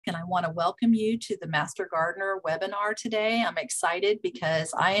and I want to welcome you to the Master Gardener webinar today. I'm excited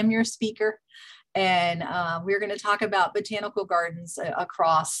because I am your speaker, and we're going to talk about botanical gardens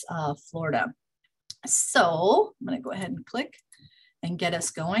across Florida. So I'm going to go ahead and click and get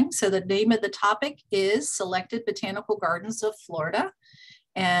us going. So the name of the topic is Selected Botanical Gardens of Florida.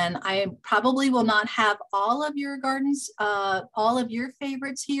 And I probably will not have all of your gardens, all of your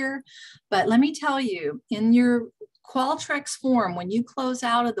favorites here, but let me tell you, in your Qualtrics form, when you close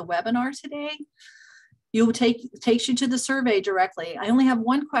out of the webinar today, takes you to the survey directly. I only have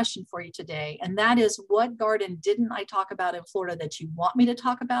one question for you today, and that is, what garden didn't I talk about in Florida that you want me to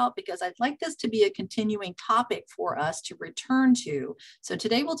talk about? Because I'd like this to be a continuing topic for us to return to. So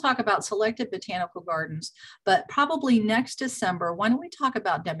today we'll talk about selected botanical gardens, but probably next December, why don't we talk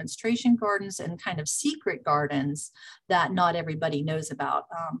about demonstration gardens and kind of secret gardens that not everybody knows about.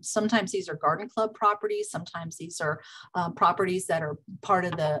 Sometimes these are garden club properties. Sometimes these are properties that are part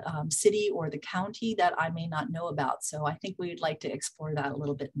of the city or the county that I may not know about. So I think we'd like to explore that a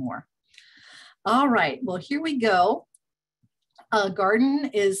little bit more. All right, well, here we go. A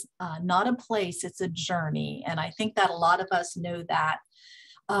garden is not a place, it's a journey. And I think that a lot of us know that.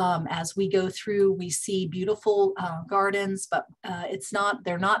 As we go through, we see beautiful gardens, but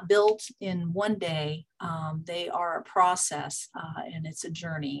they're not built in one day. They are a process, and it's a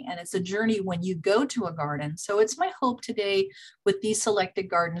journey. And it's a journey when you go to a garden. So it's my hope today with these selected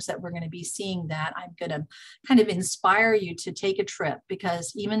gardens that we're going to be seeing that I'm going to kind of inspire you to take a trip,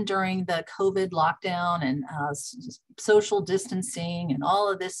 because even during the COVID lockdown and social distancing and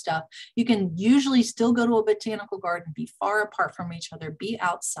all of this stuff, you can usually still go to a botanical garden, be far apart from each other, be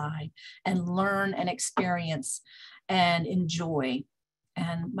outside and learn and experience and enjoy.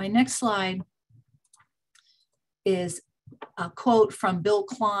 And my next slide is a quote from Bill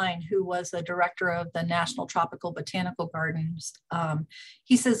Klein, who was the director of the National Tropical Botanical Gardens.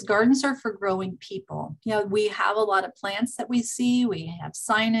 He says, gardens are for growing people. You know, we have a lot of plants that we see, we have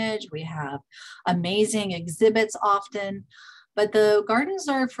signage, we have amazing exhibits often, but the gardens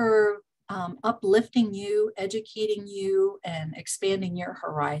are for uplifting you, educating you, and expanding your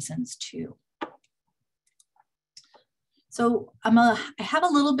horizons too. So I have a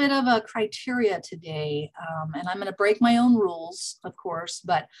little bit of a criteria today, and I'm going to break my own rules, of course,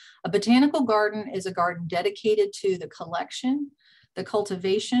 but a botanical garden is a garden dedicated to the collection, the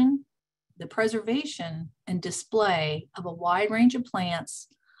cultivation, the preservation, and display of a wide range of plants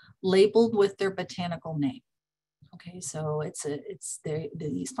labeled with their botanical name. Okay, so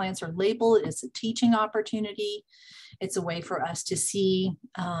these plants are labeled. It's a teaching opportunity. It's a way for us to see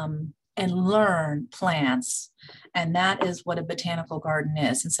and learn plants. And that is what a botanical garden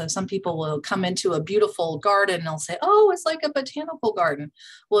is. And so some people will come into a beautiful garden and they'll say, oh, it's like a botanical garden.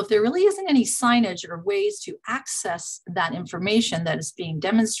 Well, if there really isn't any signage or ways to access that information that is being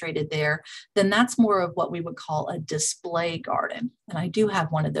demonstrated there, then that's more of what we would call a display garden. And I do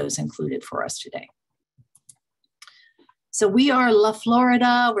have one of those included for us today. So we are La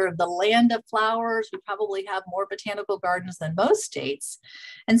Florida, we're the land of flowers. We probably have more botanical gardens than most states.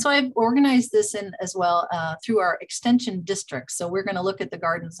 And so I've organized this in as well through our extension districts. So we're gonna look at the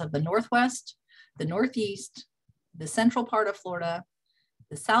gardens of the Northwest, the Northeast, the central part of Florida,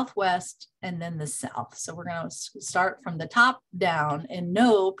 the Southwest, and then the South. So we're gonna start from the top down in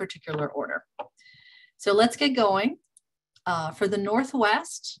no particular order. So let's get going. For the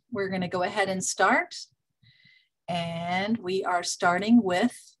Northwest, we're gonna go ahead and start. And we are starting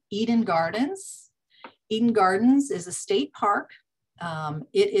with Eden Gardens. Eden Gardens is a state park.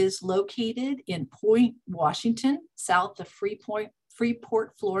 It is located in Point, Washington, south of Freeport,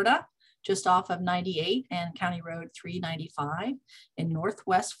 Florida, just off of 98 and County Road 395 in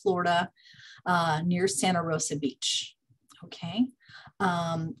Northwest Florida, near Santa Rosa Beach. Okay.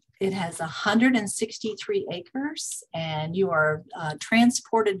 It has 163 acres, and you are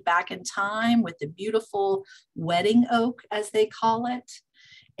transported back in time with the beautiful wedding oak, as they call it.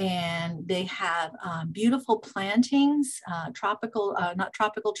 And they have beautiful plantings, not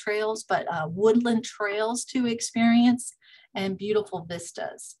tropical trails, but woodland trails to experience, and beautiful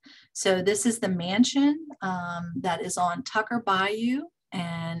vistas. So this is the mansion that is on Tucker Bayou.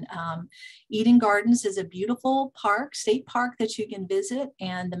 And Eden Gardens is a beautiful park, state park that you can visit,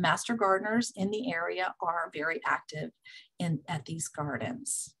 and the master gardeners in the area are very active at these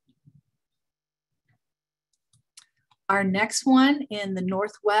gardens. Our next one in the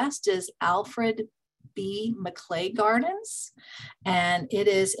Northwest is Alfred B. McClay Gardens, and it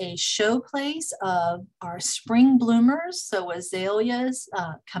is a showplace of our spring bloomers, so azaleas,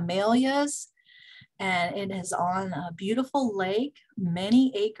 camellias, and it is on a beautiful lake.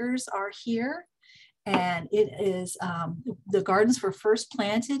 Many acres are here, And it is, the gardens were first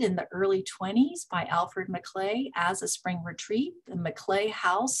planted in the early 20s by Alfred Maclay as a spring retreat. The Maclay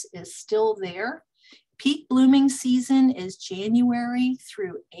house is still there. Peak blooming season is January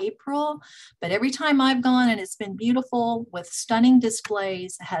through April, but every time I've gone and it's been beautiful with stunning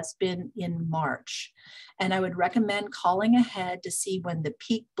displays has been in March. And I would recommend calling ahead to see when the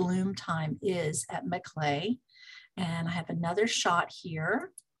peak bloom time is at Maclay. And I have another shot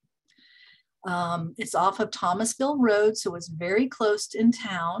here. It's off of Thomasville Road, so it's very close in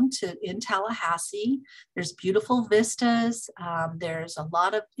town in Tallahassee. There's beautiful vistas. There's a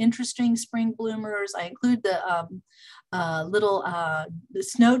lot of interesting spring bloomers. I include the the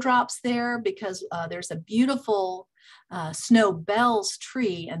snowdrops there because there's a beautiful snow bells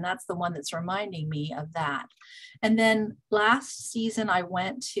tree, and that's the one that's reminding me of that. And then last season I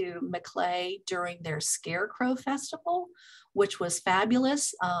went to Maclay during their Scarecrow Festival, which was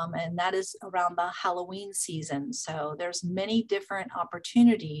fabulous, and that is around the Halloween season. So there's many different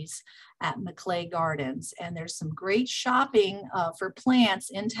opportunities at Maclay Gardens, and there's some great shopping for plants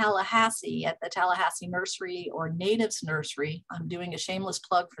in Tallahassee at the Tallahassee Nursery or Natives Nursery. I'm doing a shameless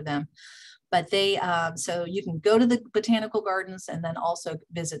plug for them. But they, so you can go to the Botanical Gardens and then also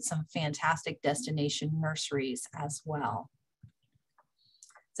visit some fantastic destination nurseries as well.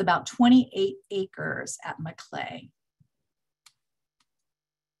 It's about 28 acres at Maclay.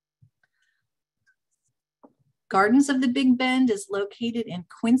 Gardens of the Big Bend is located in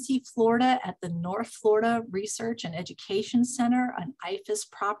Quincy, Florida at the North Florida Research and Education Center, an IFAS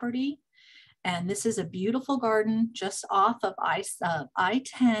property. And this is a beautiful garden just off of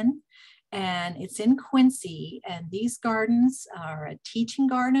I-10. And it's in Quincy, and these gardens are a teaching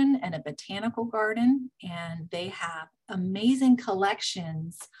garden and a botanical garden, and they have amazing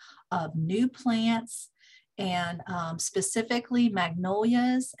collections of new plants, and specifically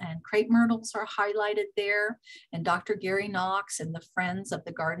magnolias and crepe myrtles are highlighted there. And Dr. Gary Knox and the Friends of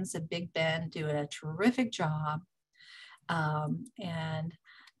the Gardens of Big Bend do a terrific job. And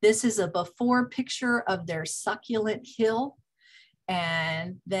this is a before picture of their succulent hill.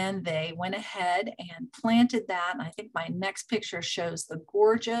 And then they went ahead and planted that. And I think my next picture shows the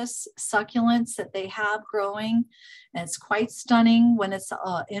gorgeous succulents that they have growing. And it's quite stunning when it's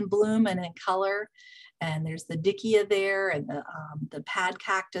in bloom and in color. And there's the dickia there and the pad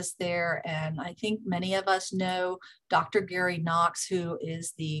cactus there. And I think many of us know Dr. Gary Knox, who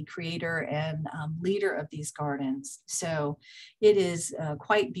is the creator and leader of these gardens. So it is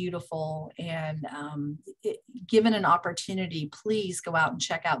quite beautiful. And given an opportunity, please go out and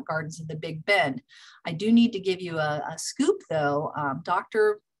check out Gardens of the Big Bend. I do need to give you a scoop though.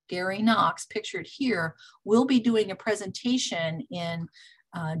 Dr. Gary Knox, pictured here, will be doing a presentation in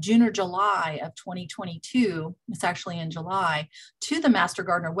June or July of 2022, it's actually in July, to the Master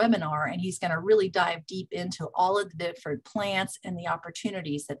Gardener webinar, and he's going to really dive deep into all of the different plants and the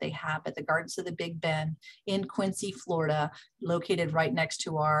opportunities that they have at the Gardens of the Big Bend in Quincy, Florida, located right next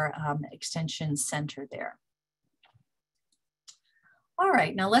to our extension center there. All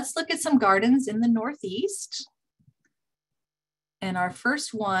right, now let's look at some gardens in the Northeast. And our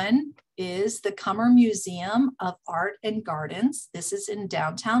first one is the Cummer Museum of Art and Gardens. This is in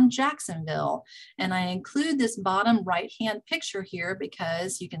downtown Jacksonville. And I include this bottom right-hand picture here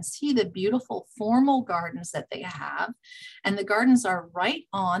because you can see the beautiful formal gardens that they have. And the gardens are right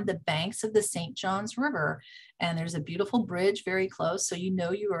on the banks of the St. Johns River. And there's a beautiful bridge very close, so you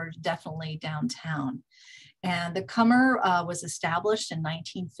know you are definitely downtown. And the Cummer was established in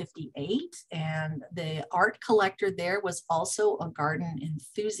 1958, and the art collector there was also a garden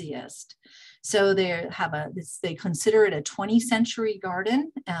enthusiast. So they consider it a 20th century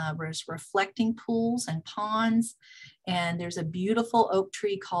garden. There's reflecting pools and ponds, and there's a beautiful oak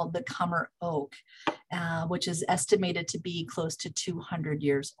tree called the Cummer oak, which is estimated to be close to 200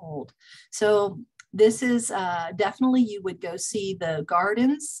 years old. So this is definitely, you would go see the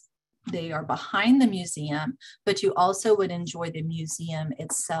gardens. They are behind the museum, but you also would enjoy the museum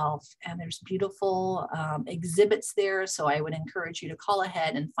itself. And there's beautiful exhibits there. So I would encourage you to call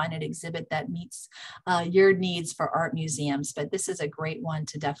ahead and find an exhibit that meets your needs for art museums. But this is a great one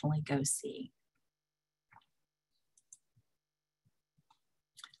to definitely go see.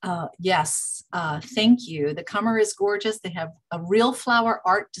 Yes, thank you. The Cummer is gorgeous. They have a real flower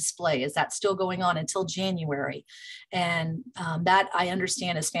art display. Is that still going on until January? And that I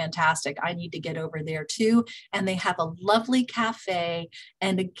understand is fantastic. I need to get over there too. And they have a lovely cafe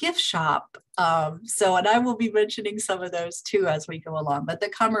and a gift shop. And I will be mentioning some of those too as we go along, but the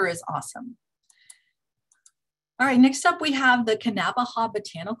Cummer is awesome. All right, next up we have the Kannapaha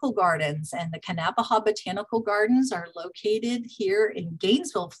Botanical Gardens, and the Kannapaha Botanical Gardens are located here in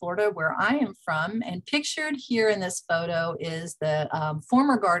Gainesville, Florida, where I am from. And pictured here in this photo is the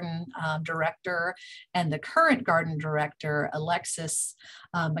former garden director and the current garden director, Alexis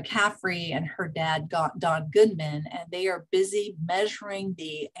McCaffrey, and her dad, Don Goodman, and they are busy measuring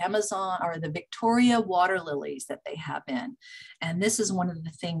the Amazon or the Victoria water lilies that they have in. And this is one of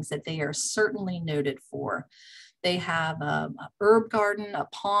the things that they are certainly noted for. They have a herb garden, a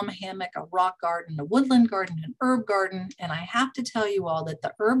palm hammock, a rock garden, a woodland garden, an herb garden. And I have to tell you all that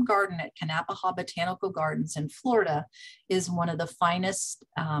the herb garden at Kannapaha Botanical Gardens in Florida is one of the finest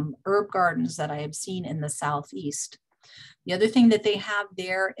herb gardens that I have seen in the Southeast. The other thing that they have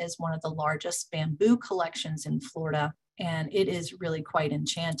there is one of the largest bamboo collections in Florida, and it is really quite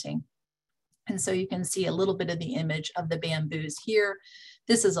enchanting. And so you can see a little bit of the image of the bamboos here.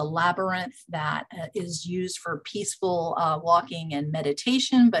 This is a labyrinth that is used for peaceful walking and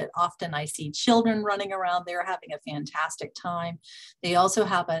meditation, but often I see children running around there having a fantastic time. They also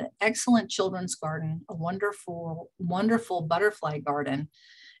have an excellent children's garden, a wonderful, wonderful butterfly garden.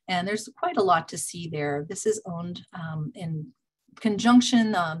 And there's quite a lot to see there. This is owned in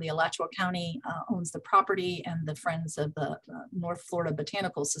conjunction, the Alachua County owns the property, and the Friends of the North Florida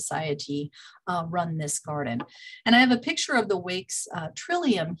Botanical Society run this garden. And I have a picture of the Wakes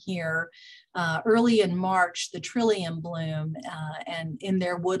trillium here. Early in March, the trillium bloom and in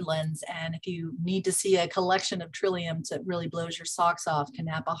their woodlands. And if you need to see a collection of trilliums that really blows your socks off,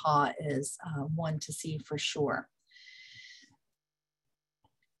 Kannapaha is one to see for sure.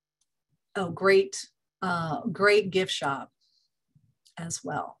 Oh, great, great gift shop as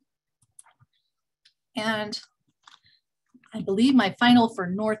well. And I believe my final for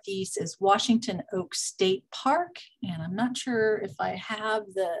Northeast is Washington Oak State Park. And I'm not sure if I have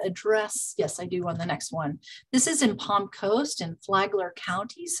the address. Yes, I do on the next one. This is in Palm Coast in Flagler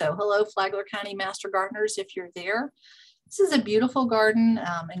County. So hello, Flagler County Master Gardeners, if you're there. This is a beautiful garden,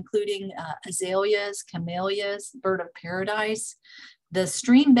 including azaleas, camellias, bird of paradise. The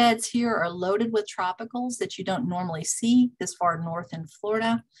stream beds here are loaded with tropicals that you don't normally see this far north in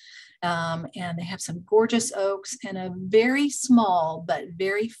Florida. And they have some gorgeous oaks and a very small but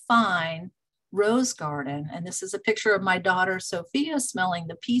very fine rose garden. And this is a picture of my daughter, Sophia, smelling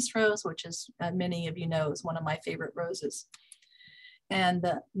the peace rose, which is, many of you know, is one of my favorite roses. And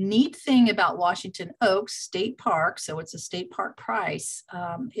the neat thing about Washington Oaks State Park, so it's a state park price,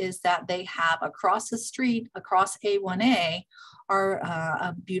 is that they have across the street, across A1A, are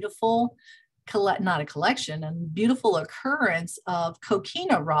a beautiful, not a collection, a beautiful occurrence of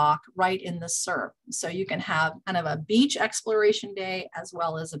coquina rock right in the surf. So you can have kind of a beach exploration day as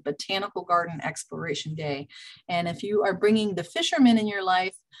well as a botanical garden exploration day. And if you are bringing the fishermen in your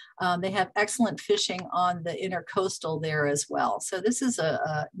life, they have excellent fishing on the intercoastal there as well. So this is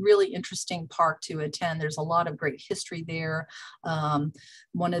a really interesting park to attend. There's a lot of great history there.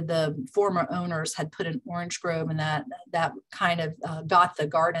 One of the former owners had put an orange grove, and that kind of got the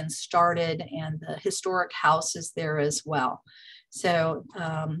garden started, and the historic house is there as well. So,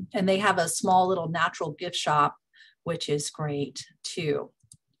 and they have a small little natural gift shop, which is great too.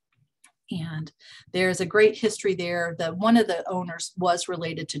 And there's a great history there. One of the owners was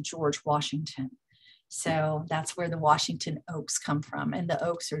related to George Washington. So that's where the Washington oaks come from. And the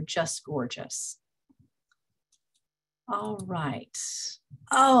oaks are just gorgeous. All right.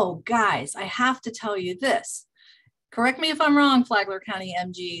 Oh, guys, I have to tell you this. Correct me if I'm wrong, Flagler County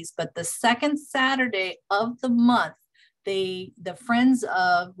MGs, but the second Saturday of the month, the Friends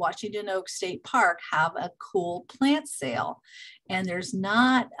of Washington Oak State Park have a cool plant sale. And there's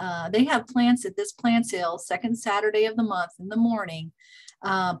not, they have plants at this plant sale, second Saturday of the month in the morning,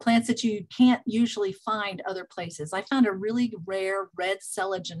 plants that you can't usually find other places. I found a really rare red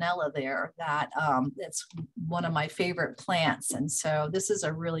Selaginella there that it's one of my favorite plants. And so this is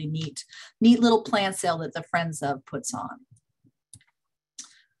a really neat little plant sale that the Friends of puts on.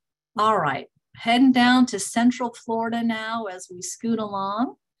 All right. Heading down to Central Florida now as we scoot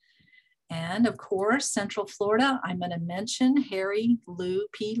along. And of course, Central Florida, I'm going to mention Harry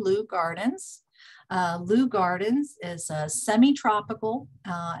P. Lou Gardens. Lou Gardens is a semi-tropical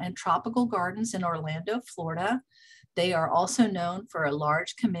and tropical gardens in Orlando, Florida. They are also known for a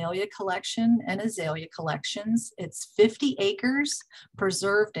large camellia collection and azalea collections. It's 50 acres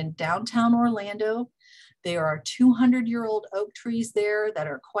preserved in downtown Orlando. There are 200-year-old oak trees there that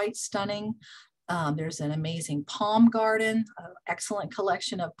are quite stunning. There's an amazing palm garden, an excellent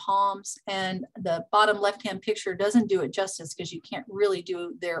collection of palms, and the bottom left-hand picture doesn't do it justice because you can't really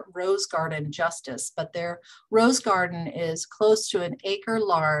do their rose garden justice, but their rose garden is close to an acre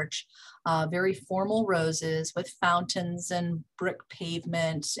large very formal roses with fountains and brick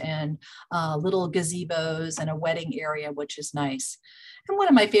pavement and little gazebos and a wedding area, which is nice. And one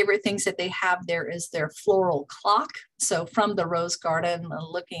of my favorite things that they have there is their floral clock. So from the rose garden,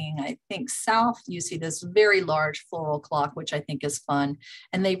 looking, I think, south, you see this very large floral clock, which I think is fun.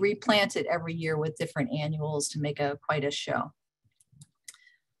 And they replant it every year with different annuals to make quite a show.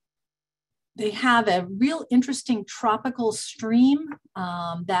 They have a real interesting tropical stream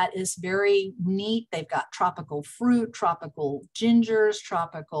that is very neat. They've got tropical fruit, tropical gingers,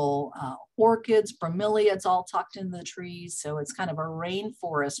 tropical orchids, bromeliads all tucked in the trees. So it's kind of a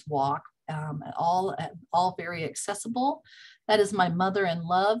rainforest walk, all very accessible. That is my mother in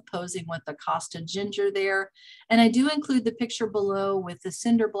love posing with the Costa ginger there. And I do include the picture below with the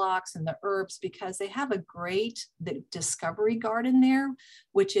cinder blocks and the herbs because they have a great discovery garden there,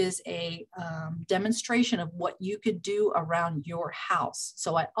 which is a demonstration of what you could do around your house.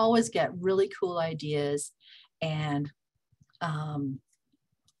 So I always get really cool ideas and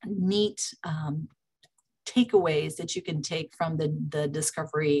neat takeaways that you can take from the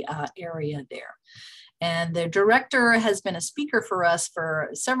discovery area there. And the director has been a speaker for us for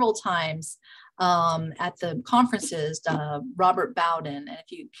several times at the conferences, Robert Bowden. And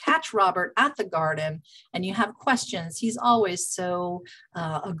if you catch Robert at the garden and you have questions, he's always so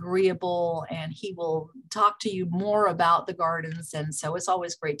agreeable and he will talk to you more about the gardens. And so it's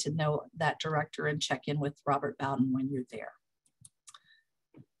always great to know that director and check in with Robert Bowden when you're there.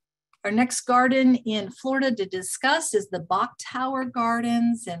 Our next garden in Florida to discuss is the Bok Tower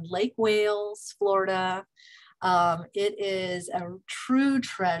Gardens in Lake Wales, Florida. It is a true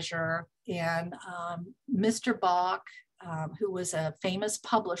treasure, and Mr. Bok, who was a famous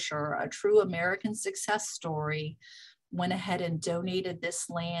publisher, a true American success story, went ahead and donated this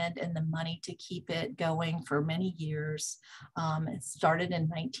land and the money to keep it going for many years. It started in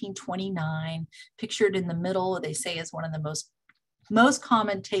 1929, pictured in the middle, they say is one of the most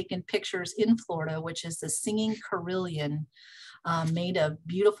common taken pictures in Florida, which is the singing carillon made of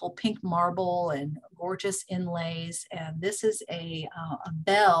beautiful pink marble and gorgeous inlays. And this is a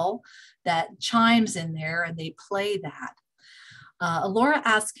bell that chimes in there and they play that. Alora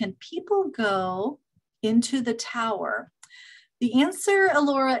asks, can people go into the tower? The answer,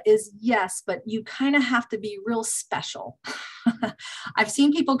 Alora, is yes, but you kind of have to be real special. I've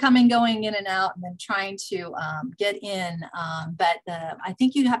seen people coming, going in and out and then trying to get in, but I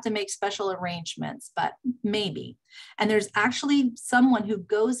think you have to make special arrangements, but maybe. And there's actually someone who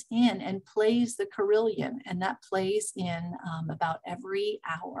goes in and plays the carillon, and that plays in about every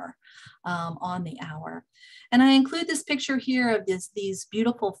hour on the hour. And I include this picture here of these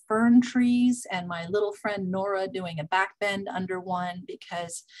beautiful fern trees and my little friend Nora doing a back bend under one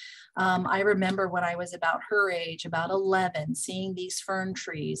because I remember when I was about her age, about 11, seeing these fern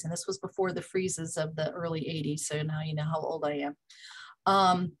trees, and this was before the freezes of the early 80s, so now you know how old I am.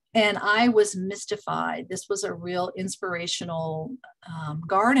 And I was mystified. This was a real inspirational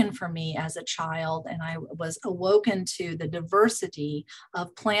garden for me as a child, and I was awoken to the diversity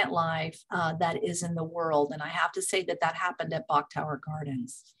of plant life that is in the world. And I have to say that that happened at Bok Tower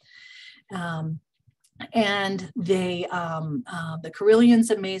Gardens. And they, the carillion's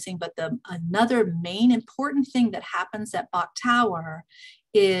amazing, but another main important thing that happens at Bok Tower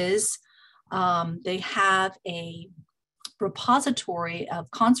is they have a repository of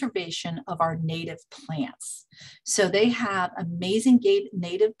conservation of our native plants. So they have amazing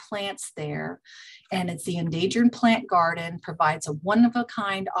native plants there, and it's the Endangered Plant Garden, provides a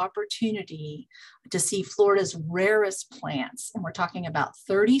one-of-a-kind opportunity to see Florida's rarest plants. And we're talking about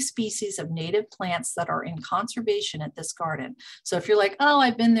 30 species of native plants that are in conservation at this garden. So if you're like, oh,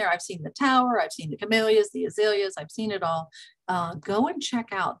 I've been there, I've seen the tower, I've seen the camellias, the azaleas, I've seen it all. Go and check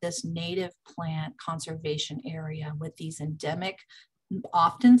out this native plant conservation area with these endemic,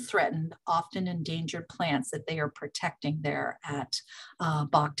 often threatened, often endangered plants that they are protecting there at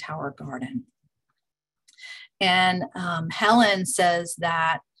Bok Tower Garden. And Helen says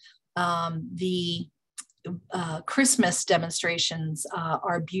that the Christmas demonstrations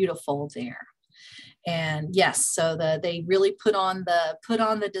are beautiful there. And yes, so they really put on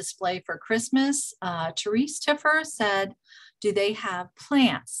the display for Christmas. Therese Tiffer said, do they have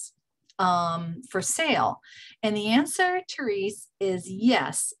plants for sale? And the answer, Therese, is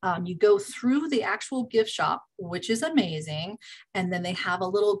yes. You go through the actual gift shop, which is amazing. And then they have a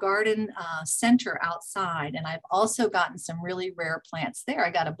little garden center outside. And I've also gotten some really rare plants there. I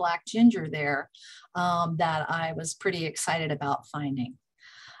got a black ginger there that I was pretty excited about finding.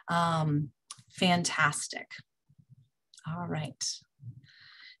 Fantastic. All right.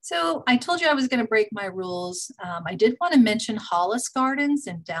 So I told you I was going to break my rules. I did want to mention Hollis Gardens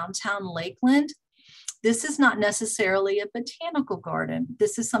in downtown Lakeland. This is not necessarily a botanical garden.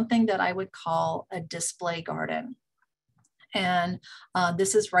 This is something that I would call a display garden. And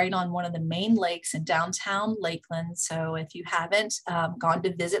this is right on one of the main lakes in downtown Lakeland. So if you haven't gone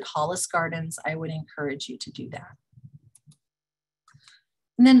to visit Hollis Gardens, I would encourage you to do that.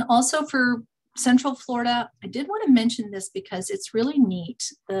 And then also for Central Florida, I did want to mention this because it's really neat.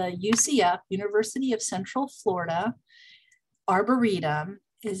 The UCF, University of Central Florida Arboretum,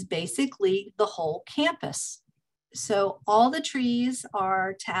 is basically the whole campus. So all the trees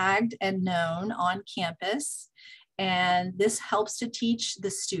are tagged and known on campus. And this helps to teach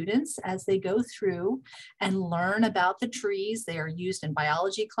the students as they go through and learn about the trees. They are used in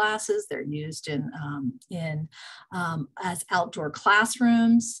biology classes. They're used as outdoor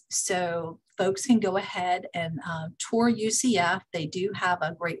classrooms. So folks can go ahead and tour UCF. They do have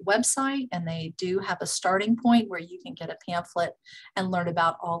a great website, and they do have a starting point where you can get a pamphlet and learn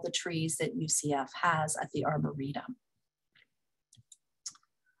about all the trees that UCF has at the Arboretum.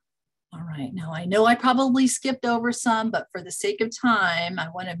 All right, now I know I probably skipped over some, but for the sake of time, I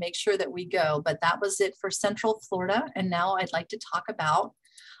want to make sure that we go. But that was it for Central Florida. And now I'd like to talk about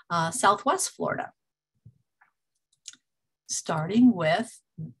Southwest Florida. Starting with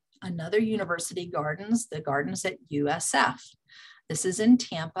another university gardens, the gardens at USF. This is in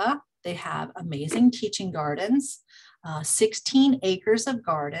Tampa. They have amazing teaching gardens, 16 acres of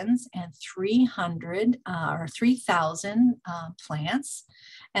gardens, and 3,000 plants.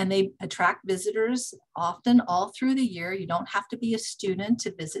 And they attract visitors often all through the year. You don't have to be a student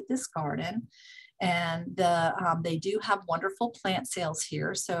to visit this garden. And they do have wonderful plant sales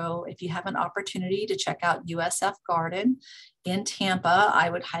here. So if you have an opportunity to check out USF Garden in Tampa,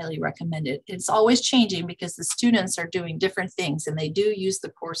 I would highly recommend it. It's always changing because the students are doing different things, and they do use the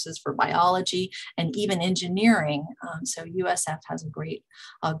courses for biology and even engineering. So USF has a great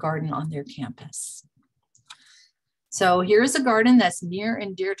garden on their campus. So here's a garden that's near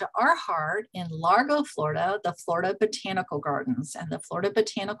and dear to our heart in Largo, Florida, the Florida Botanical Gardens. And the Florida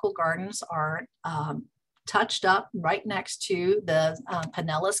Botanical Gardens are touched up right next to the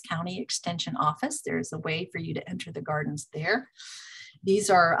Pinellas County Extension Office. There's a way for you to enter the gardens there. These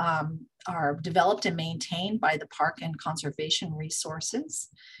are developed and maintained by the Park and Conservation Resources.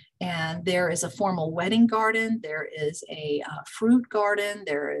 And there is a formal wedding garden. There is a fruit garden.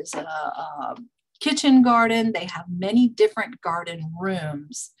 There is a kitchen garden. They have many different garden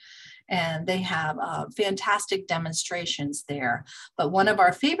rooms, and they have fantastic demonstrations there. But one of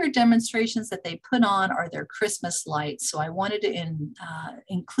our favorite demonstrations that they put on are their Christmas lights. So I wanted to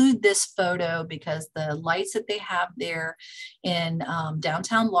include this photo because the lights that they have there in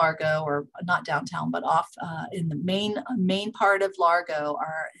downtown Largo, or not downtown, but off in the main part of Largo,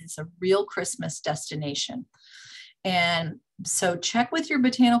 is a real Christmas destination. And so check with your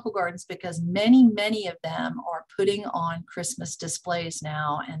botanical gardens because many of them are putting on Christmas displays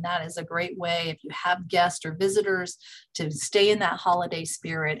now. And that is a great way, if you have guests or visitors, to stay in that holiday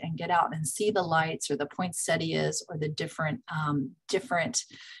spirit and get out and see the lights or the poinsettias or the different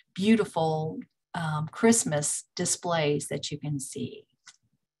beautiful Christmas displays that you can see.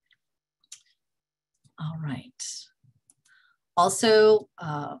 All right. Also,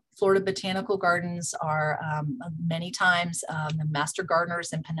 Florida Botanical Gardens are many times the master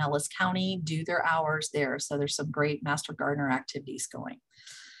gardeners in Pinellas County do their hours there. So there's some great master gardener activities going.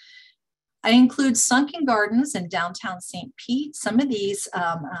 I include sunken gardens in downtown St. Pete. Some of these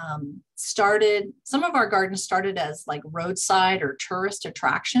some of our gardens started as like roadside or tourist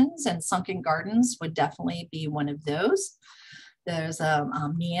attractions, and sunken gardens would definitely be one of those. There's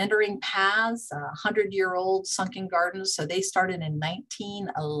meandering paths, 100-year-old sunken gardens. So they started in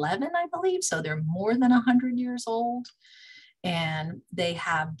 1911, I believe. So they're more than 100 years old. And they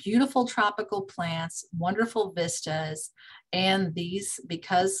have beautiful tropical plants, wonderful vistas. And these,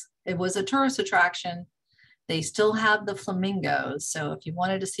 because it was a tourist attraction, they still have the flamingos. So if you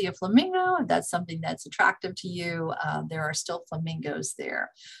wanted to see a flamingo, if that's something that's attractive to you, there are still flamingos there.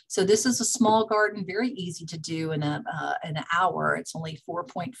 So this is a small garden, very easy to do in an hour. It's only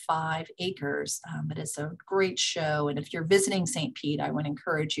 4.5 acres, but it's a great show. And if you're visiting St. Pete, I would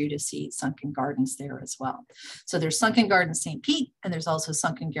encourage you to see Sunken Gardens there as well. So there's Sunken Gardens St. Pete, and there's also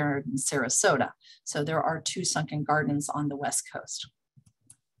Sunken Gardens Sarasota. So there are 2 Sunken Gardens on the West Coast.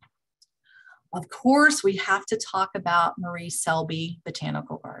 Of course, we have to talk about Marie Selby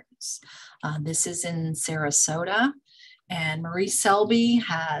Botanical Gardens. This is in Sarasota, and Marie Selby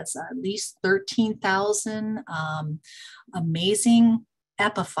has at least 13,000 amazing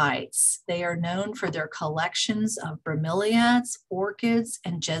epiphytes. They are known for their collections of bromeliads, orchids,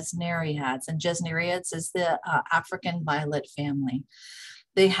 and gesneriads. And gesneriads is the African violet family.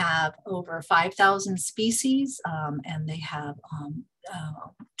 They have over 5,000 species, and they have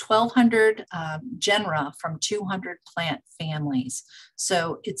 1,200 genera from 200 plant families.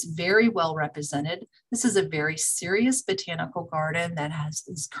 So it's very well represented. This is a very serious botanical garden that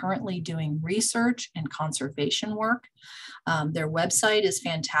is currently doing research and conservation work. Their website is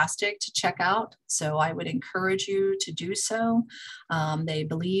fantastic to check out, so I would encourage you to do so. They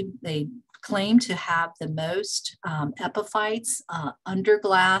claim to have the most epiphytes under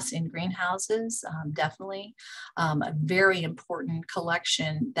glass in greenhouses. Definitely a very important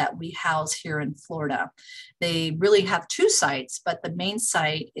collection that we house here in Florida. They really have two sites, but the main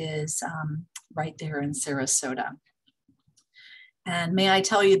site is right there in Sarasota. And may I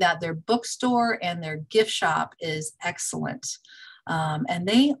tell you that their bookstore and their gift shop is excellent. And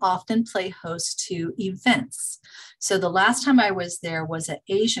they often play host to events. So the last time I was there was an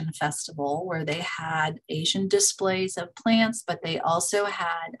Asian festival where they had Asian displays of plants, but they also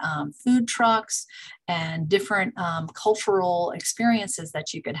had food trucks and different cultural experiences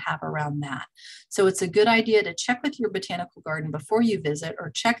that you could have around that. So it's a good idea to check with your botanical garden before you visit, or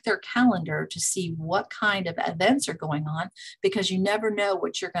check their calendar to see what kind of events are going on, because you never know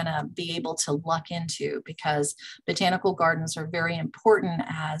what you're going to be able to luck into, because botanical gardens are very important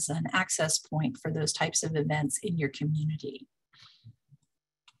as an access point for those types of events in your community.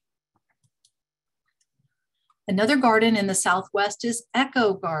 Another garden in the Southwest is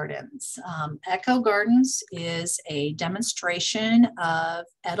Eco Gardens. Eco Gardens is a demonstration of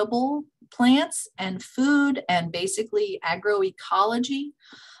edible plants and food and basically agroecology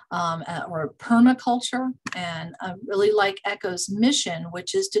or permaculture. And I really like Eco's mission,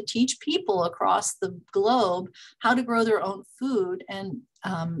 which is to teach people across the globe how to grow their own food and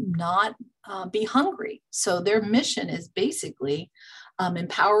not be hungry. So their mission is basically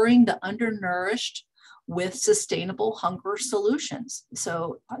empowering the undernourished with sustainable hunger solutions.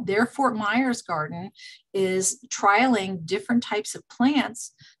 So their Fort Myers garden is trialing different types of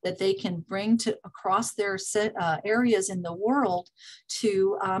plants that they can bring to across their areas in the world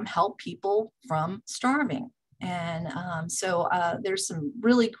to help people from starving. And so there's some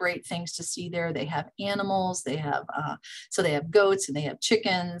really great things to see there. They have animals, they have goats and they have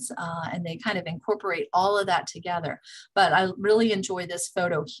chickens, and they kind of incorporate all of that together. But I really enjoy this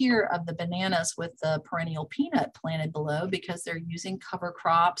photo here of the bananas with the perennial peanut planted below, because they're using cover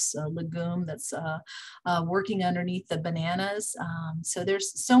crops, a legume that's working underneath the bananas. So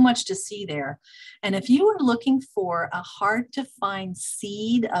there's so much to see there. And if you are looking for a hard to find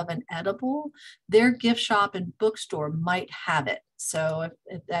seed of an edible, their gift shop and bookstore might have it. So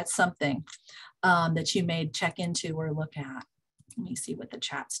if that's something that you may check into or look at. Let me see what the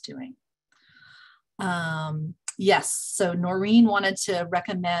chat's doing. Yes, so Noreen wanted to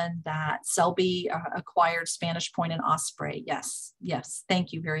recommend that Selby acquired Spanish Point and Osprey. Yes, yes,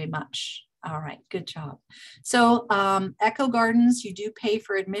 thank you very much. All right, good job. So Eco Gardens, you do pay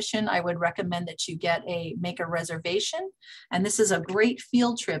for admission. I would recommend that you make a reservation. And this is a great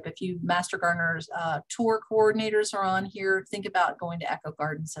field trip. If you Master Gardeners tour coordinators are on here, think about going to Eco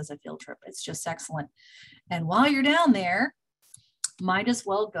Gardens as a field trip. It's just excellent. And while you're down there, might as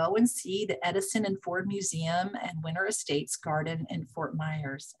well go and see the Edison and Ford Museum and Winter Estates Garden in Fort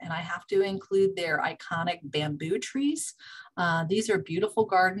Myers. And I have to include their iconic bamboo trees. These are beautiful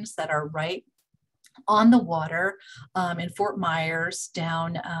gardens that are right on the water in Fort Myers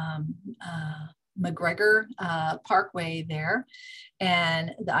down McGregor Parkway there.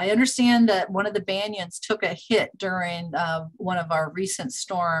 And I understand that one of the banyans took a hit during one of our recent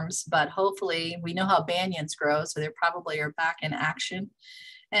storms, but hopefully we know how banyans grow, so they probably are back in action.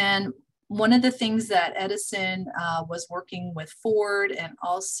 And one of the things that Edison was working with Ford and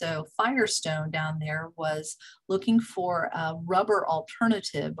also Firestone down there was looking for a rubber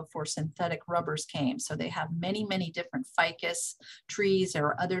alternative before synthetic rubbers came. So they have many, many different ficus trees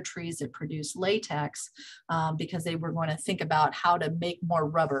or other trees that produce latex because they were going to think about how to make more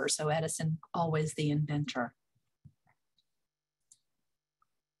rubber. So Edison, always the inventor.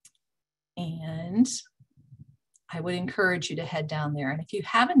 And I would encourage you to head down there. And if you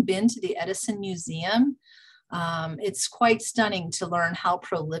haven't been to the Edison Museum, it's quite stunning to learn how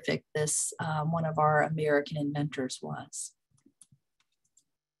prolific this one of our American inventors was.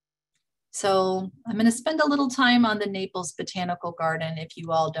 So I'm going to spend a little time on the Naples Botanical Garden, if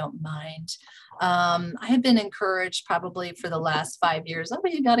you all don't mind. I have been encouraged probably for the last 5 years. Oh,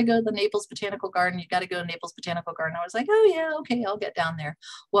 you got to go to the Naples Botanical Garden. You got to go to Naples Botanical Garden. I was like, oh yeah, okay, I'll get down there.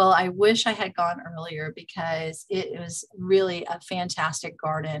 Well, I wish I had gone earlier because it was really a fantastic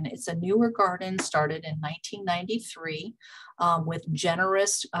garden. It's a newer garden, started in 1993 with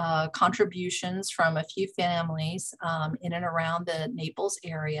generous contributions from a few families in and around the Naples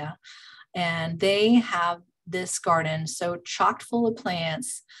area. And they have this garden so chock full of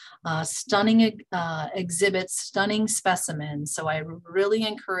plants, stunning exhibits, stunning specimens. So I really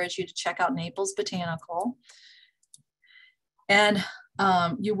encourage you to check out Naples Botanical. And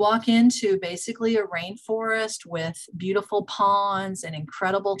you walk into basically a rainforest with beautiful ponds and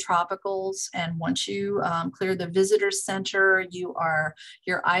incredible tropicals. And once you clear the visitor center, your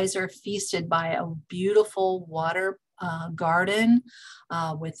eyes are feasted by a beautiful water garden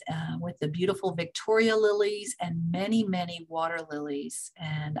with the beautiful Victoria lilies and many water lilies,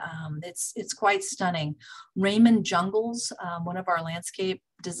 and it's quite stunning. Raymond Jungles, one of our landscape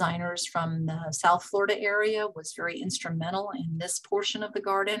designers from the South Florida area, was very instrumental in this portion of the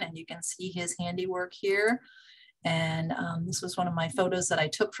garden, and you can see his handiwork here. And this was one of my photos that I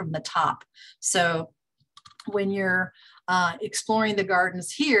took from the top. So when you're exploring the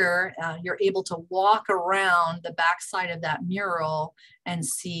gardens here, you're able to walk around the backside of that mural and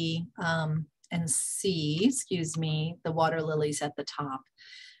see, excuse me, the water lilies at the top.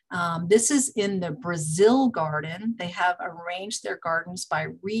 This is in the Brazil garden. They have arranged their gardens by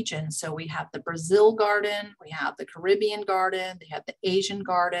region. So we have the Brazil garden, we have the Caribbean garden, they have the Asian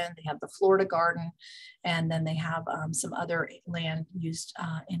garden, they have the Florida garden, and then they have some other land used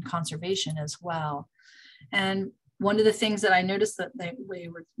in conservation as well. And one of the things that I noticed that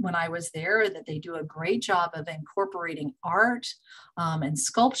when I was there, that they do a great job of incorporating art and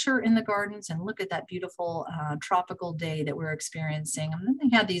sculpture in the gardens. And look at that beautiful tropical day that we're experiencing. And then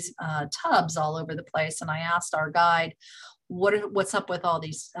they had these tubs all over the place. And I asked our guide, what's up with all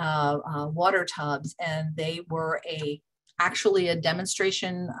these water tubs? And they were actually a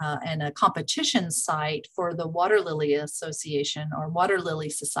demonstration and a competition site for the Water Lily Association, or Water Lily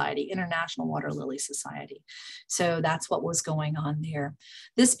Society, International Water Lily Society. So that's what was going on there.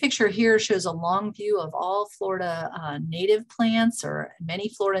 This picture here shows a long view of all Florida native plants, or many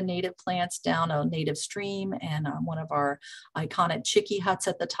Florida native plants down a native stream, and one of our iconic chickee huts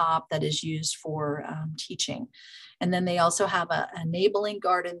at the top that is used for teaching. And then they also have an enabling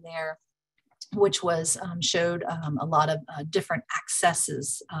garden there, which was showed a lot of different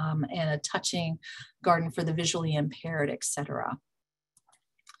accesses and a touching garden for the visually impaired, etc.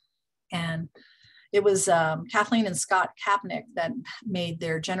 And it was Kathleen and Scott Kapnick that made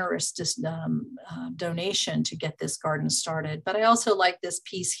their generous donation to get this garden started. But I also like this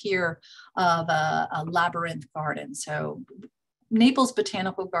piece here of a labyrinth garden. So Naples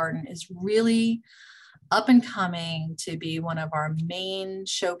Botanical Garden is really up and coming to be one of our main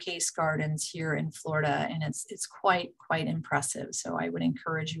showcase gardens here in Florida, and it's quite impressive. So I would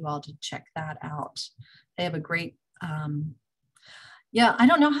encourage you all to check that out. They have a great, yeah, I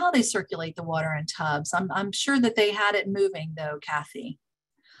don't know how they circulate the water in tubs. I'm sure that they had it moving though, Kathy.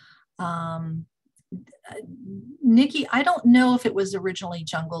 Nikki, I don't know if it was originally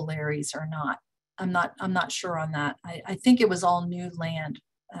Jungle Larry's or not. I'm not sure on that. I think it was all new land.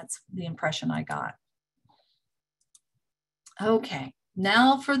 That's the impression I got. Okay,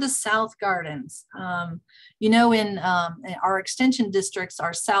 now for the South Gardens. You know, in our extension districts,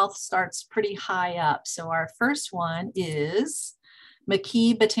 our South starts pretty high up. So our first one is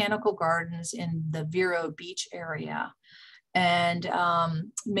McKee Botanical Gardens in the Vero Beach area. And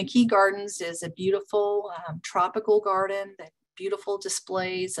McKee Gardens is a beautiful tropical garden, beautiful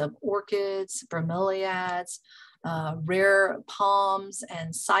displays of orchids, bromeliads, rare palms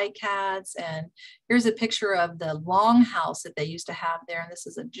and cycads. And here's a picture of the longhouse that they used to have there. And this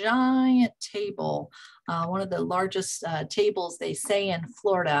is a giant table, one of the largest tables they say in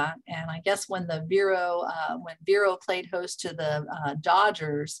Florida. And I guess when Vero played host to the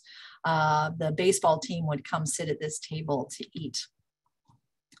Dodgers, the baseball team would come sit at this table to eat.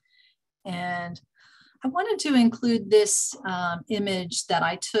 And I wanted to include this image that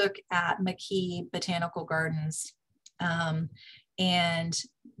I took at McKee Botanical Gardens. And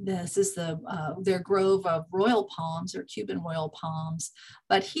this is their grove of royal palms, or Cuban royal palms.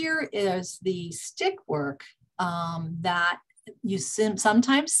 But here is the stick work that you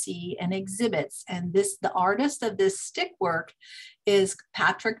sometimes see in exhibits. And the artist of this stick work is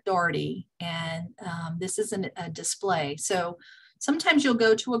Patrick Doherty. And this is a display. So sometimes you'll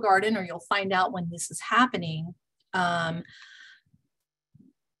go to a garden, or you'll find out when this is happening.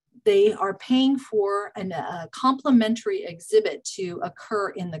 they are paying for a complimentary exhibit to occur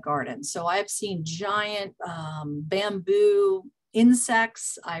in the garden. So I've seen giant bamboo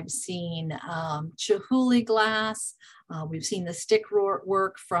insects. I've seen chihuly glass. We've seen the stick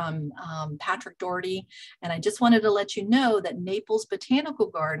work from Patrick Doherty. And I just wanted to let you know that Naples Botanical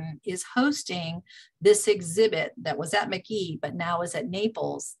Garden is hosting this exhibit that was at McGee, but now is at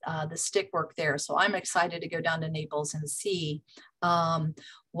Naples, the stick work there. So I'm excited to go down to Naples and see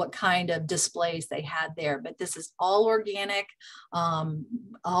what kind of displays they had there. But this is all organic,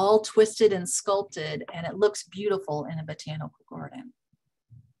 all twisted and sculpted, and it looks beautiful in a botanical garden.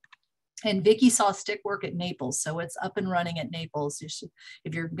 And Vicki saw stick work at Naples, so it's up and running at Naples. You should,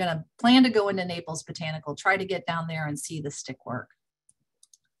 if you're gonna plan to go into Naples Botanical, try to get down there and see the stick work.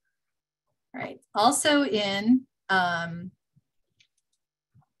 All right, also in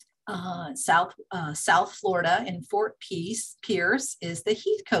South Florida in Fort Pierce is the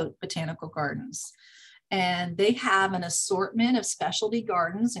Heathcote Botanical Gardens. And they have an assortment of specialty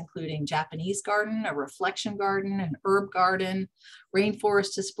gardens, including Japanese garden, a reflection garden, an herb garden,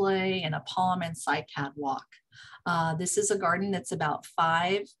 rainforest display, and a palm and cycad walk. This is a garden that's about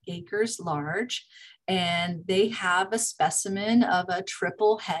 5 acres large, and they have a specimen of a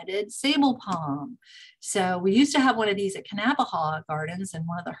triple-headed sable palm. So we used to have one of these at Kannabaha Gardens, and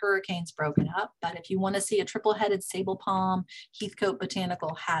one of the hurricanes broke it up. But if you want to see a triple-headed sable palm, Heathcote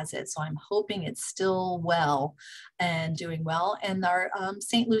Botanical has it. So I'm hoping it's still well and doing well. And our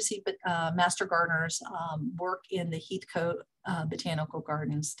St. Lucie Master Gardeners work in the Heathcote Botanical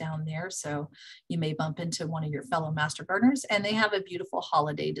Gardens down there. So you may bump into one of your fellow Master Gardeners, and they have a beautiful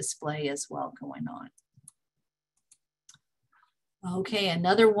holiday display as well going on. Okay,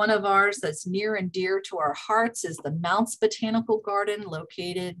 another one of ours that's near and dear to our hearts is the Mounts Botanical Garden,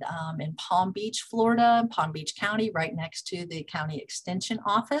 located in Palm Beach, Florida, Palm Beach County, right next to the county extension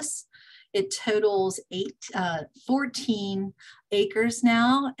office. It totals 14 acres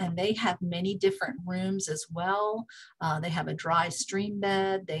now, and they have many different rooms as well. They have a dry stream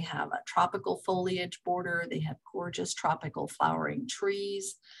bed, they have a tropical foliage border, they have gorgeous tropical flowering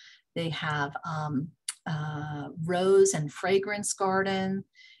trees, they have rose and fragrance garden.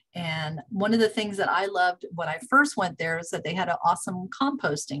 And one of the things that I loved when I first went there is that they had an awesome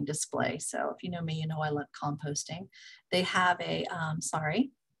composting display. So if you know me, you know I love composting. They have a,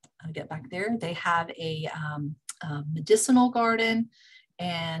 sorry, I'll get back there. They have a medicinal garden,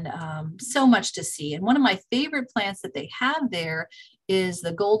 and so much to see. And one of my favorite plants that they have there is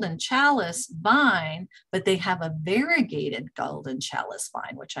the golden chalice vine, but they have a variegated golden chalice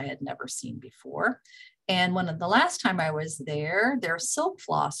vine, which I had never seen before. And the last time I was there, their silk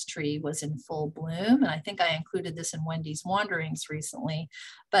floss tree was in full bloom. And I think I included this in Wendy's Wanderings recently,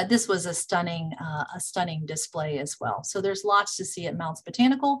 but this was a stunning display as well. So there's lots to see at Mounts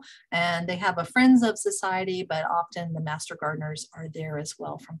Botanical, and they have a Friends of Society, but often the Master Gardeners are there as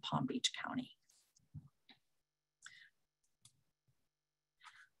well from Palm Beach County.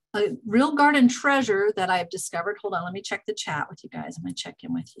 A real garden treasure that I've discovered. Hold on, let me check the chat with you guys. I'm gonna check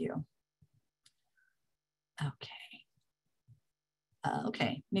in with you. Okay.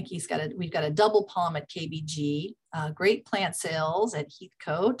 Okay, Nikki's we've got a double palm at KBG, great plant sales at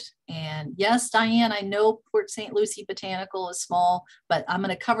Heathcote. And yes, Diane, I know Port St. Lucie Botanical is small, but I'm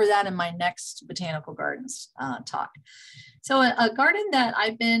gonna cover that in my next Botanical Gardens talk. So a garden that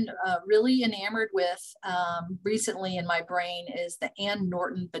I've been really enamored with recently in my brain is the Ann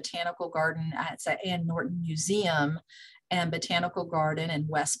Norton Botanical Garden. It's at Ann Norton Museum and Botanical Garden in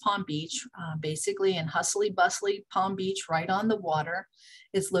West Palm Beach, basically in hustly bustly Palm Beach, right on the water.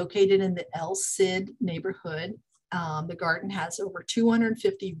 It's located in the El Cid neighborhood. The garden has over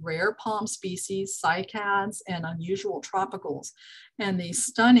 250 rare palm species, cycads, and unusual tropicals, and these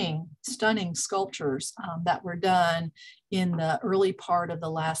stunning sculptures that were done in the early part of the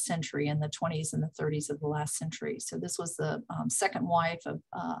last century, in the 20s and the 30s of the last century. So this was the second wife of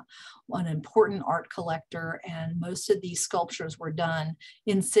an important art collector, and most of these sculptures were done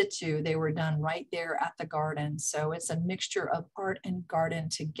in situ. They were done right there at the garden. So it's a mixture of art and garden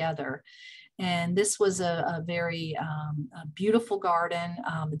together. And this was a very beautiful garden.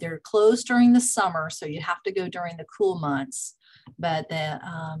 They're closed during the summer, so you have to go during the cool months. But the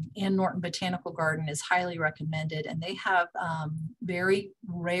Ann Norton Botanical Garden is highly recommended, and they have very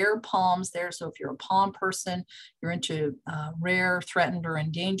rare palms there. So if you're a palm person, you're into rare, threatened, or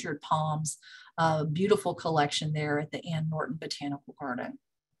endangered palms, beautiful collection there at the Ann Norton Botanical Garden.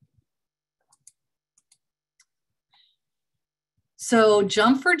 So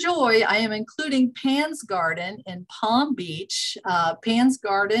jump for joy, I am including Pan's Garden in Palm Beach. Pan's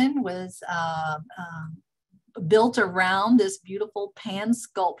Garden was built around this beautiful pan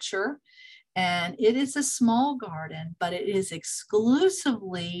sculpture. And it is a small garden, but it is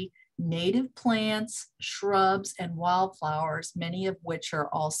exclusively native plants, shrubs, and wildflowers, many of which are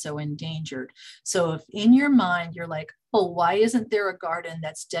also endangered. So if in your mind, you're like, oh, why isn't there a garden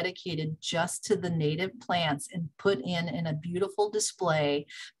that's dedicated just to the native plants and put in a beautiful display?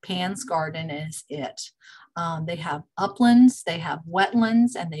 Pan's Garden is it. They have uplands, they have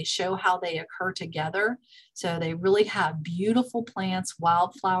wetlands, and they show how they occur together. So they really have beautiful plants,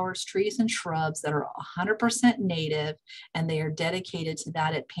 wildflowers, trees, and shrubs that are 100% native, and they are dedicated to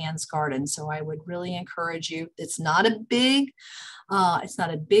that at Pan's Garden. So I would really encourage you. It's not a big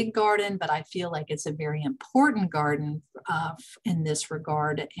garden, but I feel like it's a very important garden in this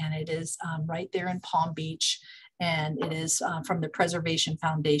regard. And it is right there in Palm Beach. And it is from the Preservation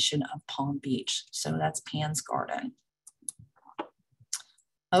Foundation of Palm Beach. So that's Pan's Garden.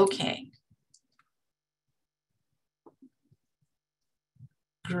 Okay.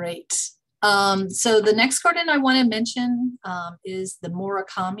 Great. So the next garden I want to mention is the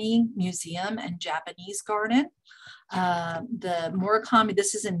Murakami Museum and Japanese Garden. The Murakami,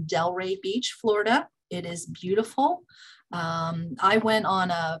 this is in Delray Beach, Florida. It is beautiful. I went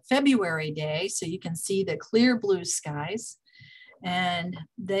on a February day, so you can see the clear blue skies. And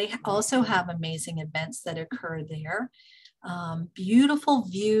they also have amazing events that occur there. Beautiful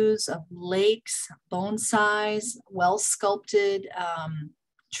views of lakes, bonsais, well-sculpted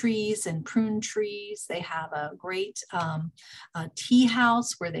trees and prune trees. They have a great tea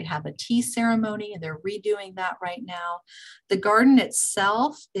house where they have a tea ceremony, and they're redoing that right now. The garden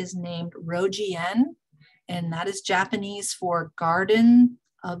itself is named Rojien, and that is Japanese for garden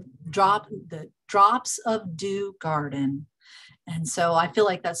of the drops of dew garden. And so I feel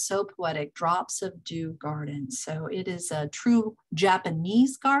like that's so poetic, drops of dew garden. So it is a true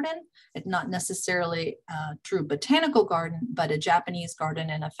Japanese garden. It's not necessarily a true botanical garden, but a Japanese garden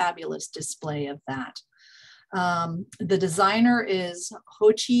and a fabulous display of that. The designer is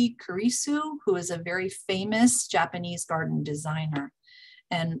Hochi Kurisu, who is a very famous Japanese garden designer.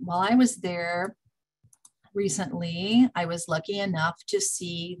 And while I was there recently, I was lucky enough to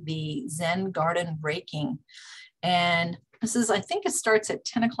see the Zen garden raking. And this is, I think it starts at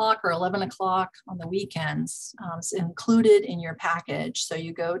 10 o'clock or 11 o'clock on the weekends. It's included in your package. So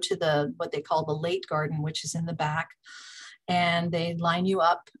you go to what they call the late garden, which is in the back, and they line you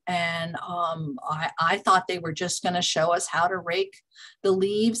up. And I thought they were just going to show us how to rake the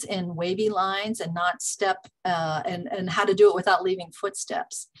leaves in wavy lines and not step, and how to do it without leaving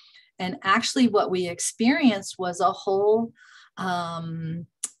footsteps. And actually what we experienced was a whole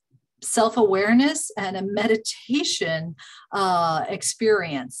self-awareness and a meditation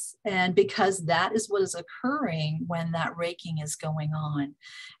experience. And because that is what is occurring when that raking is going on.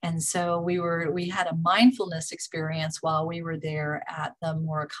 And so we had a mindfulness experience while we were there at the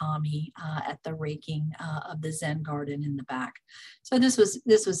Murakami at the raking of the Zen garden in the back. So this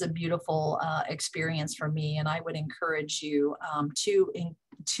was a beautiful experience for me, and I would encourage you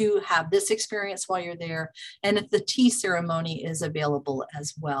to have this experience while you're there. And if the tea ceremony is available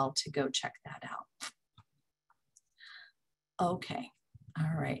as well, to go check that out. Okay,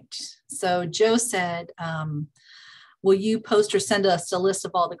 all right. So Joe said, will you post or send us a list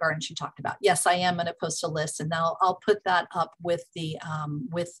of all the gardens you talked about? Yes, I am gonna post a list, and I'll put that up with the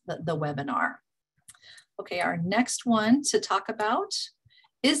webinar. Okay, our next one to talk about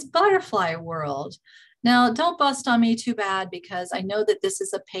is Butterfly World. Now, don't bust on me too bad, because I know that this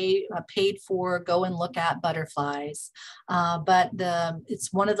is a paid for go and look at butterflies, but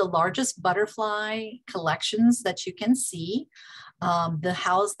it's one of the largest butterfly collections that you can see.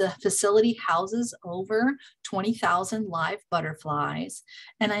 The facility houses over 20,000 live butterflies,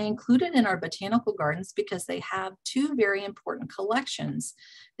 and I included in our botanical gardens because they have two very important collections.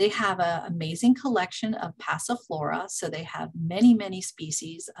 They have an amazing collection of Passiflora, so they have many, many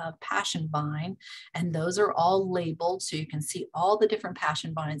species of passion vine, and those are all labeled so you can see all the different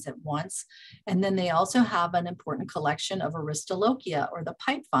passion vines at once. And then they also have an important collection of Aristolochia, or the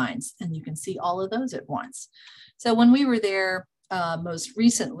pipe vines, and you can see all of those at once. So when we were there, most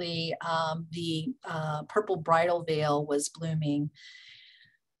recently, the purple bridal veil was blooming,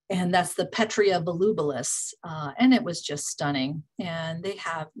 and that's the Petria volubilis, and it was just stunning. And they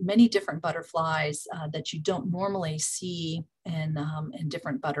have many different butterflies that you don't normally see in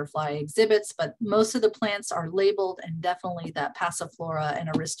different butterfly exhibits, but most of the plants are labeled, and definitely that Passiflora and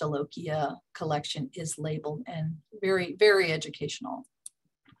Aristolochia collection is labeled, and very, very educational.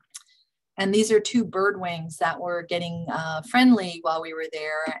 And these are two bird wings that were getting friendly while we were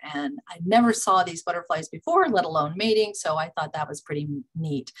there. And I never saw these butterflies before, let alone mating. So I thought that was pretty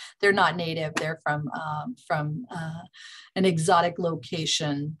neat. They're not native, they're from an exotic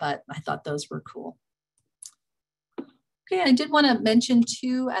location, but I thought those were cool. Okay, I did want to mention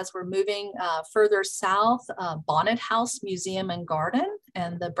too, as we're moving further south, Bonnet House Museum and Garden,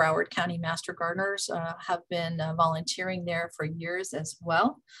 and the Broward County Master Gardeners have been volunteering there for years as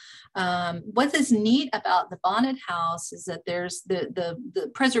well. What is neat about the Bonnet House is that there's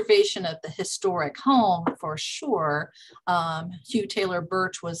the preservation of the historic home for sure. Hugh Taylor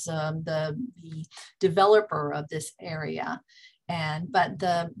Birch was the developer of this area.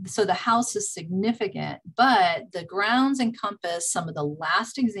 So the house is significant, but the grounds encompass some of the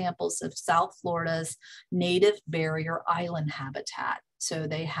last examples of South Florida's native barrier island habitat. So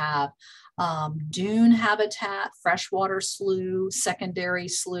they have dune habitat, freshwater slough, secondary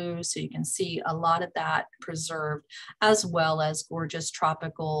slough. So you can see a lot of that preserved, as well as gorgeous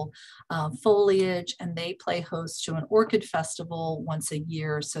tropical foliage. And they play host to an orchid festival once a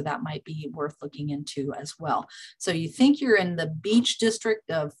year. So that might be worth looking into as well. So you think you're in the beach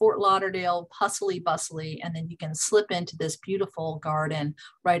district of Fort Lauderdale, hustly bustly, and then you can slip into this beautiful garden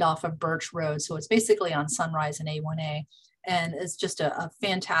right off of Birch Road. So it's basically on Sunrise and A1A. And it's just a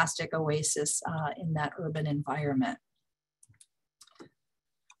fantastic oasis in that urban environment.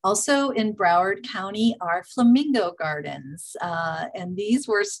 Also in Broward County are flamingo gardens. And these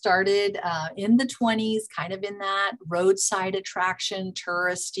were started in the 20s, kind of in that roadside attraction,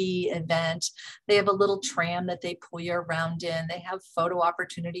 touristy event. They have a little tram that they pull you around in. They have photo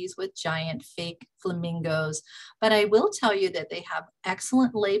opportunities with giant fake flamingos. But I will tell you that they have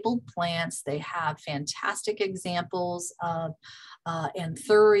excellent labeled plants. They have fantastic examples of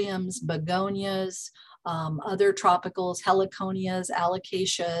anthuriums, begonias, other tropicals, heliconias,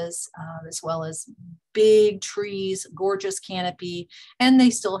 alocasias, as well as big trees, gorgeous canopy, and they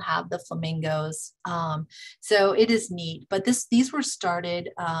still have the flamingos. So it is neat, but these were started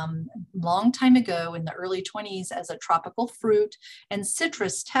long time ago in the early 20s as a tropical fruit and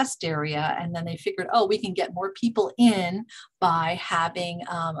citrus test area. And then they figured, oh, we can get more people in by having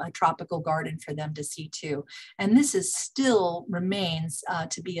a tropical garden for them to see too. And this is still remains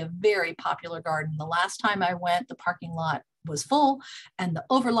to be a very popular garden. The last time I went, the parking lot was full and the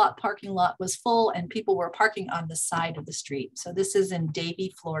overlot parking lot was full and people were parking on the side of the street. So this is in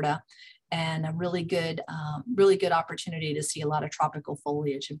Davie, Florida, and a really good opportunity to see a lot of tropical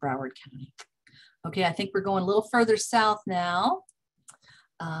foliage in Broward County. Okay, I think we're going a little further south now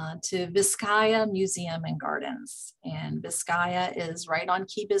to Vizcaya Museum and Gardens. And Vizcaya is right on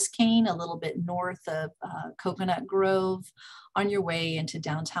Key Biscayne, a little bit north of Coconut Grove on your way into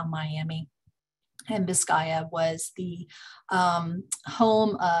downtown Miami. And Vizcaya was the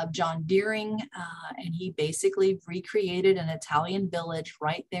home of John Deering, and he basically recreated an Italian village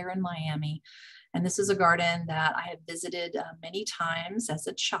right there in Miami. And this is a garden that I have visited many times as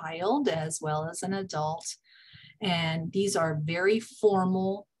a child as well as an adult. And these are very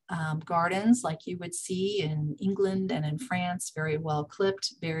formal gardens like you would see in England and in France, very well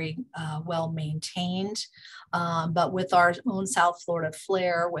clipped, very well maintained, but with our own South Florida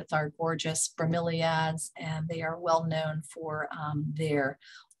flair, with our gorgeous bromeliads, and they are well known for their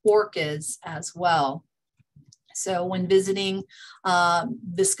orchids as well. So when visiting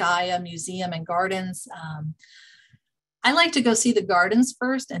Vizcaya Museum and Gardens, I like to go see the gardens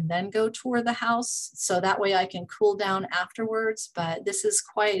first and then go tour the house. So that way I can cool down afterwards. But this is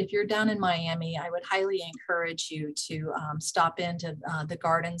quite, if you're down in Miami, I would highly encourage you to stop into the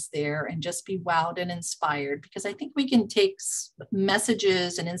gardens there and just be wowed and inspired, because I think we can take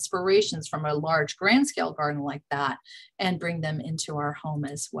messages and inspirations from a large grand scale garden like that and bring them into our home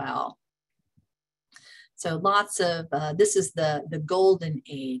as well. So lots of, this is the golden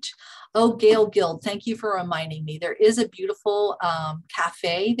age. Oh, Gail Guild, thank you for reminding me. There is a beautiful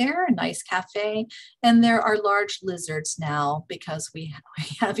cafe there, a nice cafe, and there are large lizards now because we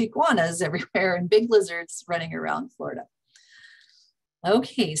have iguanas everywhere and big lizards running around Florida.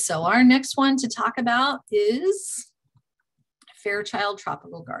 Okay, so our next one to talk about is Fairchild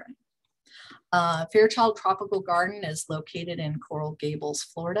Tropical Garden. Fairchild Tropical Garden is located in Coral Gables,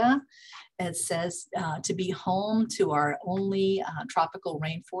 Florida. It says to be home to our only tropical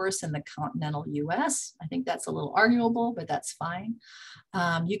rainforest in the continental US. I think that's a little arguable, but that's fine.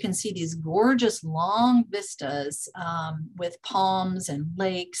 You can see these gorgeous long vistas with palms and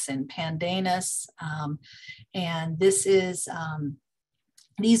lakes and pandanus. And this is,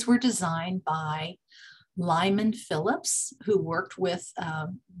 these were designed by Lyman Phillips, who worked with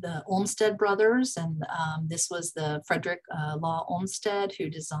the Olmsted brothers. And this was the Frederick Law Olmsted who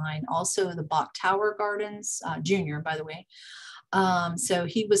designed also the Bok Tower Gardens, Jr., by the way. So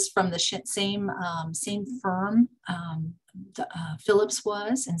he was from the same firm Phillips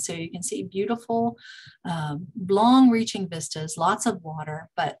was. And so you can see beautiful, long-reaching vistas, lots of water.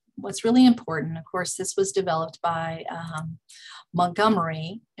 But what's really important, of course, this was developed by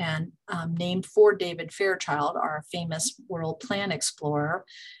Montgomery and named for David Fairchild, our famous world plan explorer.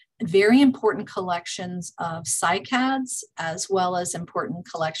 Very important collections of cycads as well as important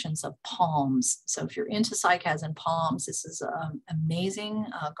collections of palms. So if you're into cycads and palms, this is an amazing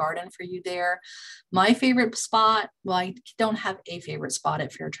garden for you there. My favorite spot, well, I don't have a favorite spot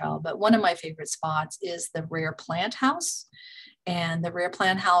at Fairchild, but one of my favorite spots is the Rare Plant House. And the Rare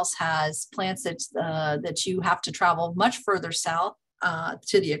Plant House has plants that you have to travel much further south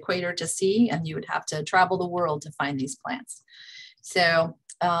to the equator to see, and you would have to travel the world to find these plants. So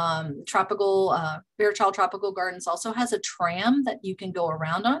Fairchild Tropical Gardens also has a tram that you can go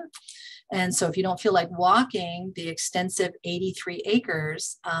around on. And so if you don't feel like walking the extensive 83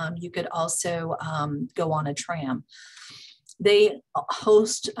 acres, you could also go on a tram. They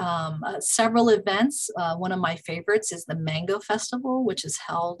host several events. One of my favorites is the Mango Festival, which is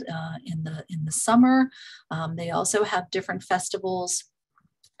held in the summer. They also have different festivals.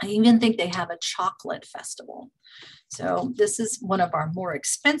 I even think they have a chocolate festival. So this is one of our more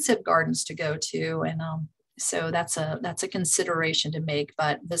expensive gardens to go to, and so that's a consideration to make.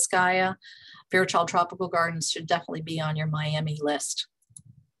 But Vizcaya, Fairchild Tropical Gardens should definitely be on your Miami list.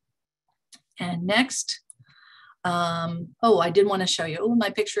 And next, I did want to show you. Oh, my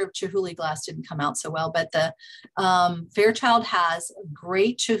picture of Chihuly glass didn't come out so well, but the Fairchild has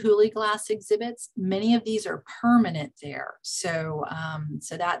great Chihuly glass exhibits. Many of these are permanent there. So,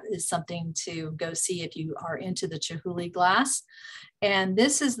 so that is something to go see if you are into the Chihuly glass. And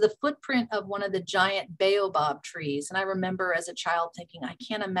this is the footprint of one of the giant baobab trees. And I remember as a child thinking, I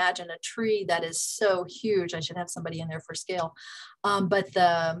can't imagine a tree that is so huge. I should have somebody in there for scale. But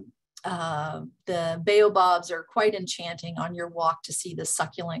the baobabs are quite enchanting on your walk to see the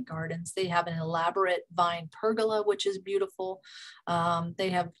succulent gardens. They have an elaborate vine pergola, which is beautiful. They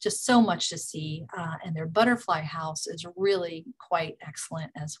have just so much to see, and their butterfly house is really quite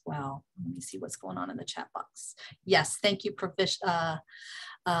excellent as well. Let me see what's going on in the chat box. Yes, thank you,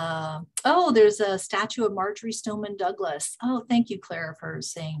 there's a statue of Marjorie Stoneman Douglas. Oh, thank you, Clara, for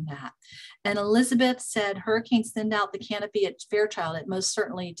saying that. And Elizabeth said, hurricanes thinned out the canopy at Fairchild. It most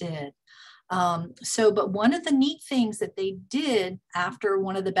certainly did. But one of the neat things that they did after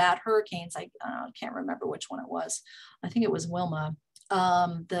one of the bad hurricanes, I can't remember which one it was. I think it was Wilma.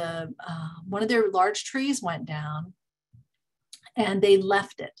 One of their large trees went down, and they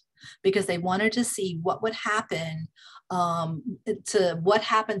left it because they wanted to see what would happen to what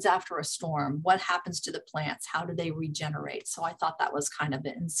happens after a storm, what happens to the plants, how do they regenerate. So I thought that was kind of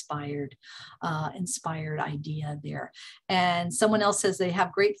an inspired idea there. And someone else says they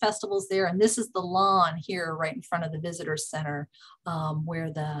have great festivals there. And this is the lawn here right in front of the visitor center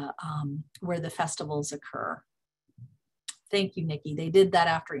where the festivals occur. Thank you, Nikki. They did that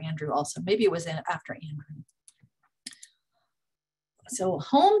after Andrew also. Maybe it was after Andrew. So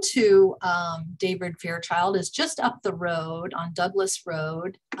home to David Fairchild is just up the road on Douglas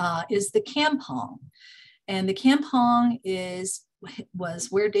Road is the Kampong. And the Kampong was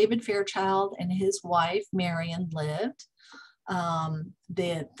where David Fairchild and his wife, Marion, lived.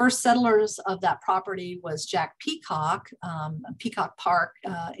 The first settlers of that property was Jack Peacock. Peacock Park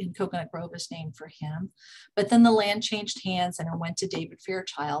in Coconut Grove is named for him. But then the land changed hands and it went to David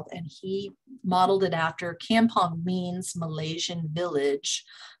Fairchild, and he modeled it after. Kampong means Malaysian village.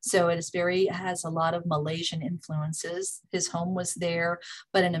 So it has a lot of Malaysian influences. His home was there,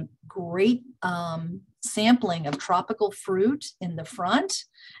 but in a great sampling of tropical fruit in the front,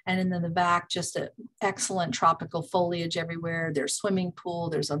 and in the back, just an excellent tropical foliage everywhere. There's swimming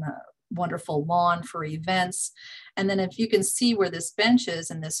pool, there's a wonderful lawn for events. And then if you can see where this bench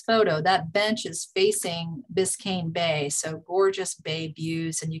is in this photo, that bench is facing Biscayne Bay. So gorgeous bay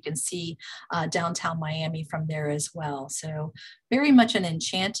views, and you can see downtown Miami from there as well. So very much an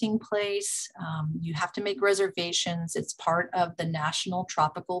enchanting place. You have to make reservations. It's part of the National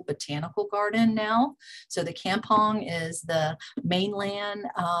Tropical Botanical Garden now. So the Kampong is the mainland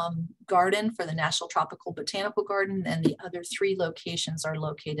garden for the National Tropical Botanical Garden, and the other 3 locations are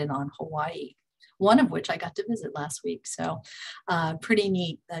located on Hawaii, one of which I got to visit last week. So pretty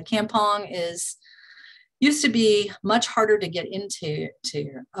neat. Kampong is Used to be much harder to get into.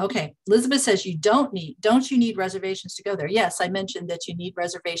 Okay, Elizabeth says don't you need reservations to go there? Yes, I mentioned that you need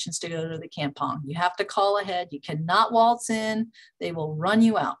reservations to go to the Kampong. You have to call ahead. You cannot waltz in. They will run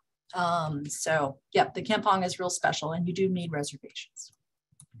you out. So yeah, the Kampong is real special and you do need reservations.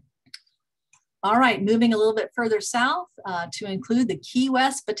 All right, moving a little bit further south to include the Key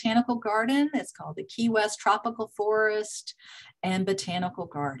West Botanical Garden. It's called the Key West Tropical Forest and Botanical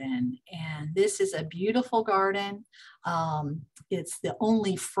Garden. And this is a beautiful garden. It's the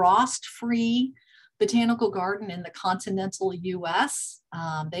only frost-free botanical garden in the continental US.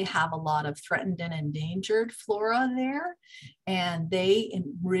 They have a lot of threatened and endangered flora there, and they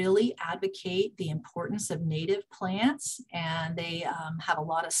really advocate the importance of native plants, and they have a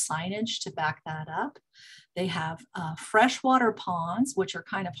lot of signage to back that up. They have freshwater ponds, which are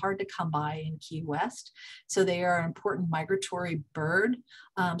kind of hard to come by in Key West. So they are an important migratory bird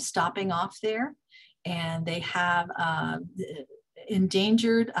stopping off there. And they have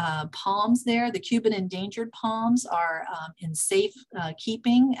endangered palms there. The Cuban endangered palms are in safe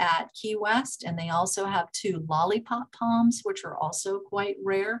keeping at Key West, and they also have 2 lollipop palms, which are also quite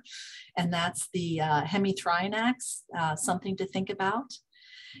rare, and that's the Hemithrynax, something to think about.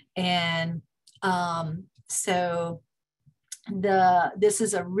 And so this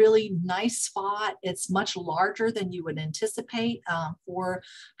is a really nice spot. It's much larger than you would anticipate for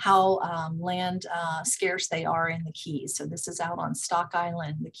how land scarce they are in the Keys. So this is out on Stock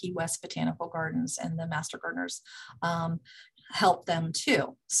Island. The Key West Botanical Gardens and the Master Gardeners help them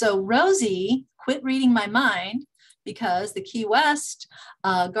too. So Rosie quit reading my mind because the Key West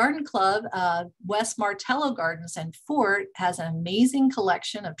Garden Club, West Martello Gardens and Fort, has an amazing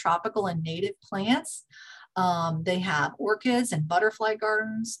collection of tropical and native plants. They have orchids and butterfly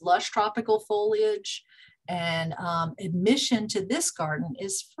gardens, lush tropical foliage, and admission to this garden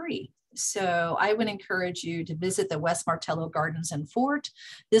is free. So I would encourage you to visit the West Martello Gardens and Fort.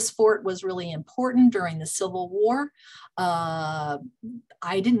 This fort was really important during the Civil War. I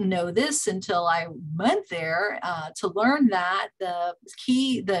didn't know this until I went there to learn that the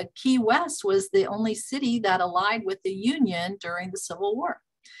Key West was the only city that allied with the Union during the Civil War.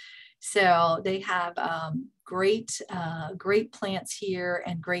 So they have great plants here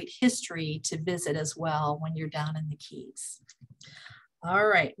and great history to visit as well when you're down in the Keys. All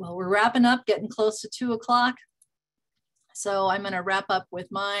right, well, we're wrapping up, getting close to 2 o'clock. So I'm gonna wrap up with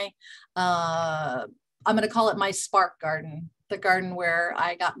my, I'm gonna call it my spark garden, the garden where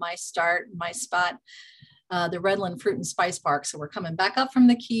I got my start, my spot, the Redland Fruit and Spice Park. So we're coming back up from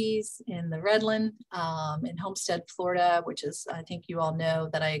the Keys in the Redland in Homestead, Florida, which is, I think you all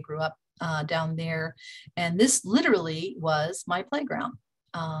know that I grew up down there. And this literally was my playground.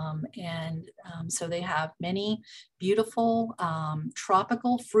 So they have many beautiful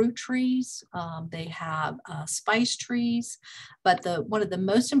tropical fruit trees. They have spice trees, but one of the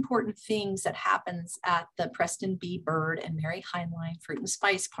most important things that happens at the Preston B. Bird and Mary Heinlein Fruit and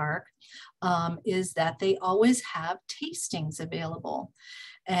Spice Park is that they always have tastings available.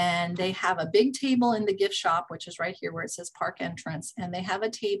 And they have a big table in the gift shop, which is right here where it says park entrance. And they have a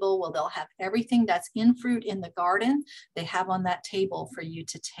table where they'll have everything that's in fruit in the garden. They have on that table for you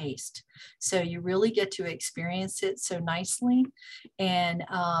to taste. So you really get to experience it so nicely. And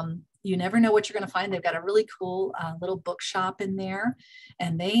you never know what you're going to find. They've got a really cool little bookshop in there.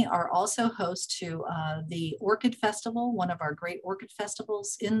 And they are also host to the Orchid Festival. One of our great orchid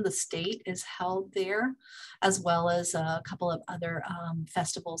festivals in the state is held there, as well as a couple of other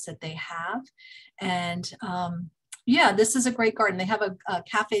festivals that they have. And yeah, this is a great garden. They have a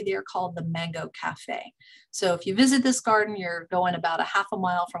cafe there called the Mango Cafe. So if you visit this garden, you're going about a half a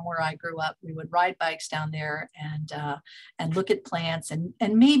mile from where I grew up. We would ride bikes down there and look at plants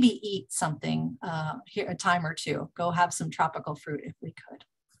and maybe eat something here a time or two. Go have some tropical fruit if we could.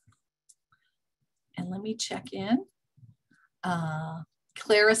 And let me check in.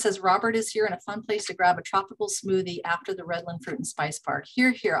 Clara says, Robert is here and a fun place to grab a tropical smoothie after the Redland Fruit and Spice Park.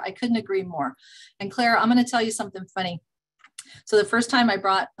 Here. I couldn't agree more. And Clara, I'm going to tell you something funny. So the first time I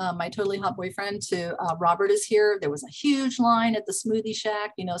brought my totally hot boyfriend to Robert is here, there was a huge line at the smoothie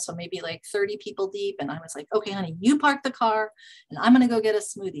shack, you know, so maybe like 30 people deep. And I was like, okay, honey, you park the car and I'm going to go get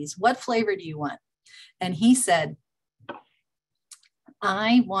us smoothies. What flavor do you want? And he said,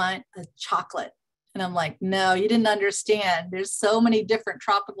 I want a chocolate. And I'm like, no, you didn't understand. There's so many different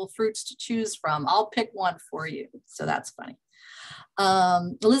tropical fruits to choose from. I'll pick one for you. So that's funny.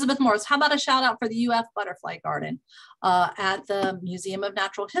 Elizabeth Morris, how about a shout out for the UF Butterfly Garden at the Museum of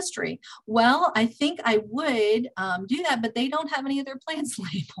Natural History? Well, I think I would do that, but they don't have any of their plants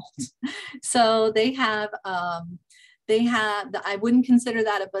labeled. So they have they have, I wouldn't consider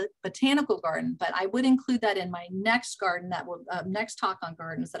that a botanical garden, but I would include that in my next garden that will, next talk on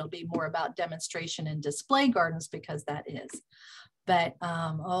gardens, that'll be more about demonstration and display gardens, because that is. But,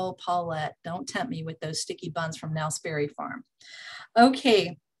 oh, Paulette, don't tempt me with those sticky buns from Now Sperry Farm.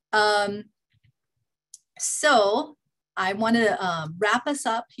 Okay, so I want to wrap us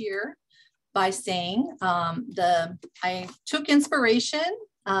up here by saying I took inspiration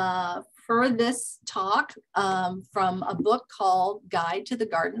for this talk from a book called Guide to the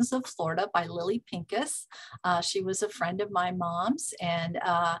Gardens of Florida by Lily Pincus. She was a friend of my mom's, and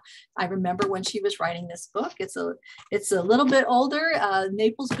I remember when she was writing this book. It's a little bit older.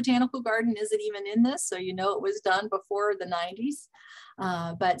 Naples Botanical Garden isn't even in this, so you know it was done before the 90s.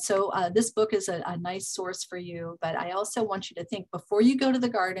 This book is a nice source for you, but I also want you to think, before you go to the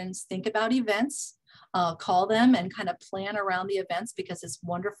gardens, think about events. Call them and kind of plan around the events, because it's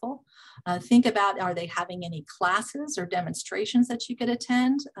wonderful. Think about, are they having any classes or demonstrations that you could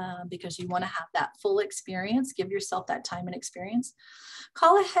attend, because you want to have that full experience. Give yourself that time and experience.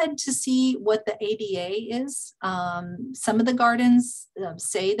 Call ahead to see what the ADA is. Some of the gardens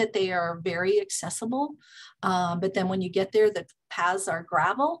say that they are very accessible, but then when you get there, the paths are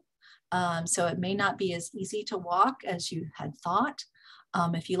gravel. So it may not be as easy to walk as you had thought.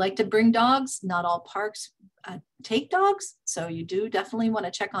 If you like to bring dogs, not all parks take dogs, so you do definitely want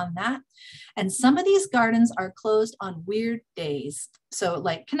to check on that. And some of these gardens are closed on weird days. So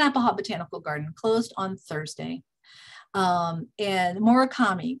like Kanapaha Botanical Garden, closed on Thursday. And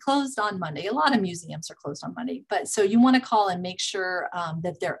Murakami, closed on Monday. A lot of museums are closed on Monday, but so you want to call and make sure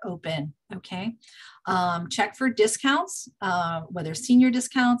that they're open, okay? Check for discounts, whether senior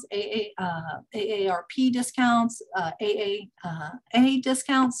discounts, AARP discounts, AA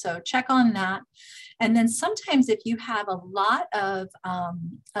discounts, so check on that. And then sometimes if you have a lot of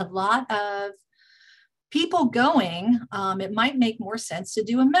people going, it might make more sense to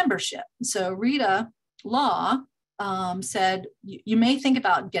do a membership. So Rita Law said you may think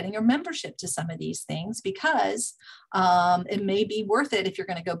about getting a membership to some of these things, because it may be worth it. If you're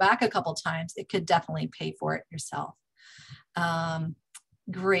going to go back a couple times, it could definitely pay for it yourself.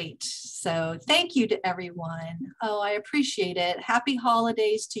 Great. So thank you to everyone. Oh, I appreciate it. Happy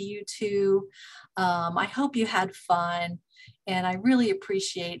holidays to you too. I hope you had fun, and I really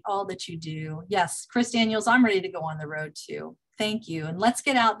appreciate all that you do. Yes, Chris Daniels, I'm ready to go on the road too. Thank you. And let's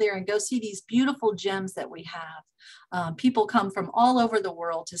get out there and go see these beautiful gems that we have. People come from all over the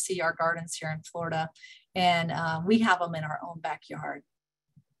world to see our gardens here in Florida, and we have them in our own backyard.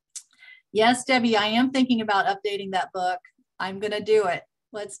 Yes, Debbie, I am thinking about updating that book. I'm going to do it.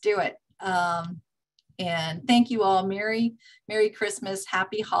 Let's do it. And thank you all. Merry Christmas,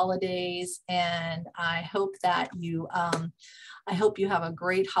 happy holidays. And I hope that you, I hope you have a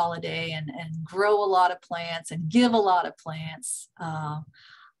great holiday and grow a lot of plants and give a lot of plants.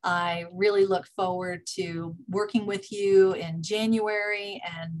 I really look forward to working with you in January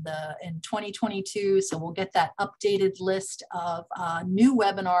and in 2022. So we'll get that updated list of new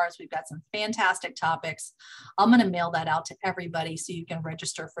webinars. We've got some fantastic topics. I'm going to mail that out to everybody so you can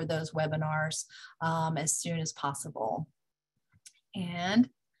register for those webinars as soon as possible. And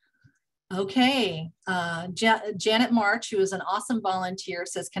okay, Janet March, who is an awesome volunteer,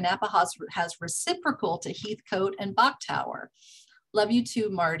 says Kanapaha has reciprocal to Heathcote and Bok Tower. Love you too,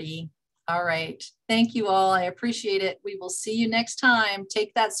 Marty. All right. Thank you all. I appreciate it. We will see you next time.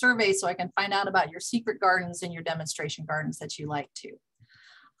 Take that survey so I can find out about your secret gardens and your demonstration gardens that you like to.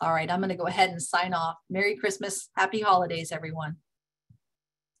 All right. I'm going to go ahead and sign off. Merry Christmas. Happy holidays, everyone.